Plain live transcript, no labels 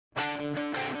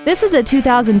This is a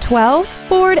 2012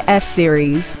 Ford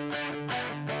F-Series.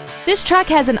 This truck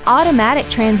has an automatic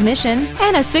transmission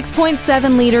and a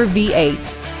 6.7-liter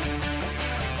V8.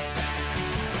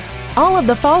 All of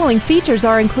the following features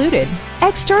are included: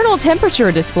 external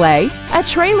temperature display, a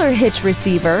trailer hitch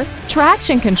receiver,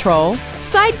 traction control,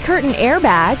 side curtain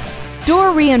airbags,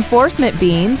 door reinforcement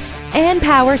beams, and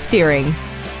power steering.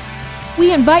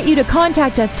 We invite you to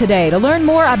contact us today to learn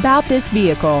more about this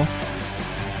vehicle.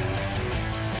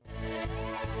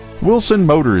 Wilson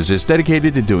Motors is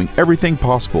dedicated to doing everything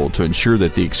possible to ensure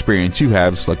that the experience you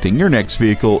have selecting your next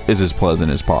vehicle is as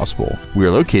pleasant as possible. We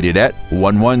are located at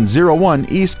 1101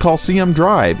 East Coliseum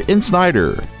Drive in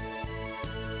Snyder.